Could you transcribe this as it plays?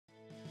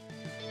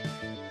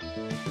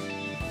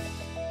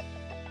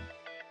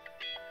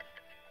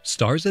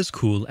Stars as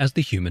cool as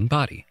the human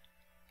body.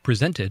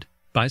 Presented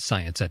by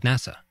Science at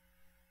NASA.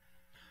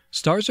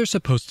 Stars are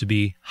supposed to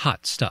be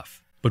hot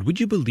stuff, but would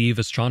you believe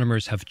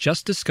astronomers have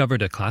just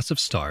discovered a class of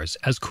stars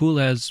as cool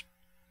as,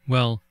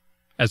 well,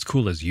 as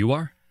cool as you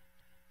are?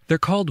 They're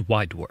called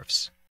white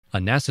dwarfs. A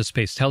NASA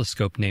space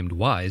telescope named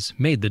WISE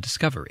made the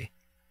discovery.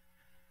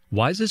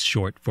 WISE is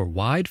short for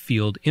Wide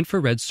Field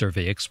Infrared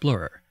Survey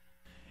Explorer.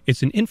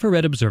 It's an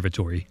infrared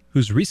observatory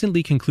whose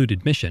recently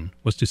concluded mission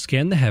was to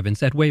scan the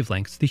heavens at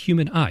wavelengths the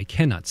human eye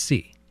cannot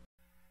see.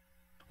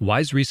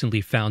 WISE recently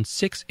found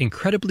 6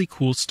 incredibly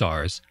cool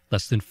stars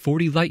less than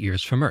 40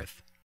 light-years from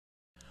Earth.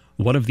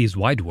 One of these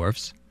white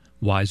dwarfs,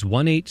 WISE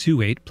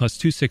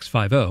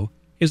 1828+2650,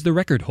 is the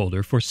record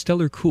holder for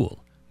stellar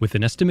cool, with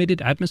an estimated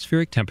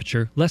atmospheric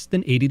temperature less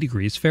than 80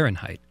 degrees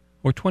Fahrenheit,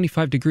 or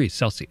 25 degrees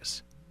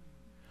Celsius.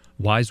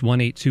 WISE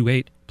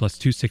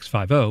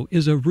 1828+2650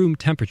 is a room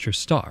temperature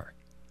star.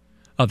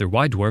 Other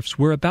white dwarfs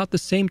were about the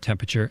same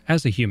temperature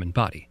as a human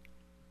body.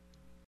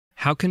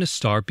 How can a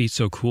star be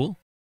so cool?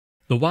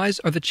 The WISE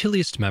are the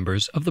chilliest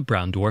members of the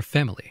brown dwarf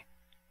family.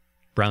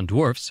 Brown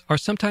dwarfs are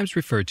sometimes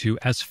referred to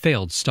as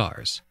failed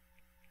stars.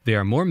 They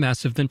are more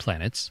massive than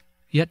planets,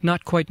 yet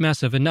not quite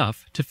massive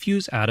enough to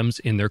fuse atoms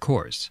in their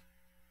cores.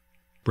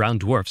 Brown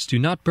dwarfs do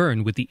not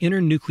burn with the inner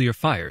nuclear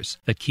fires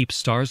that keep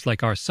stars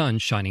like our Sun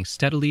shining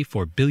steadily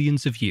for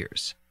billions of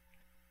years.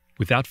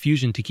 Without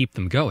fusion to keep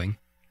them going,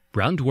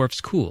 brown dwarfs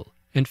cool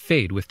and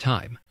fade with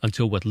time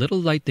until what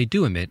little light they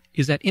do emit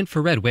is at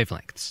infrared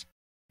wavelengths,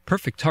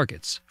 perfect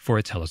targets for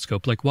a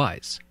telescope like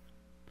WISE.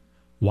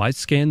 WISE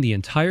scanned the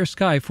entire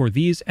sky for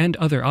these and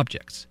other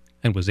objects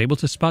and was able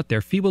to spot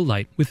their feeble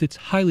light with its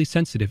highly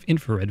sensitive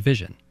infrared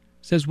vision,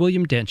 says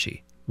William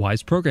Danchey,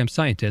 WISE program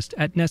scientist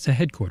at NASA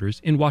headquarters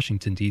in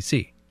Washington,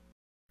 D.C.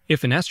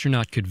 If an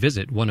astronaut could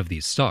visit one of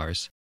these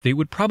stars, they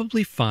would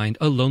probably find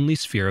a lonely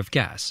sphere of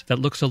gas that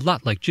looks a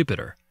lot like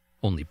Jupiter,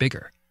 only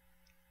bigger.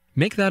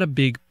 Make that a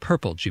big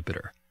purple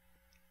Jupiter.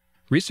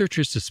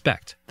 Researchers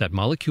suspect that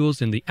molecules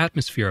in the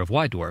atmosphere of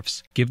white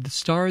dwarfs give the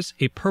stars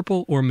a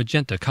purple or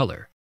magenta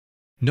color.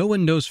 No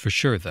one knows for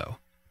sure, though,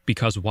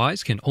 because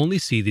WISE can only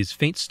see these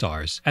faint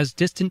stars as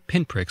distant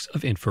pinpricks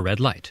of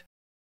infrared light.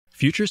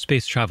 Future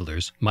space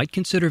travelers might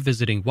consider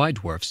visiting white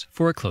dwarfs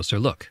for a closer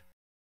look.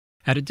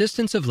 At a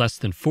distance of less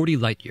than 40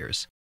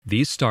 light-years,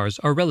 these stars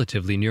are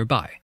relatively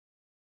nearby.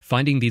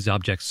 Finding these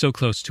objects so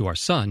close to our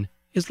Sun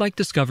is like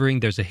discovering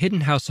there's a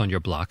hidden house on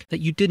your block that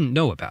you didn't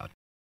know about,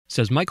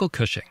 says Michael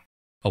Cushing,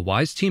 a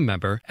WISE team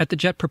member at the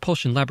Jet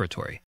Propulsion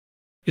Laboratory.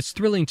 It's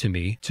thrilling to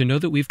me to know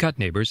that we've got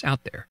neighbors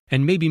out there,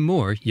 and maybe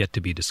more yet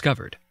to be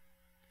discovered.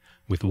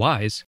 With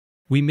WISE,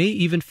 we may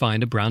even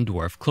find a brown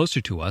dwarf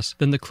closer to us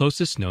than the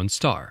closest known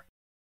star,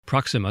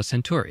 Proxima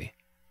Centauri.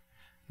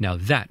 Now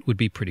that would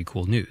be pretty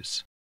cool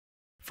news.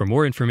 For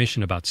more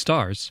information about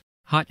stars,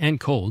 hot and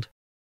cold,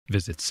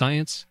 visit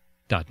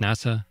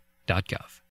science.nasa.gov.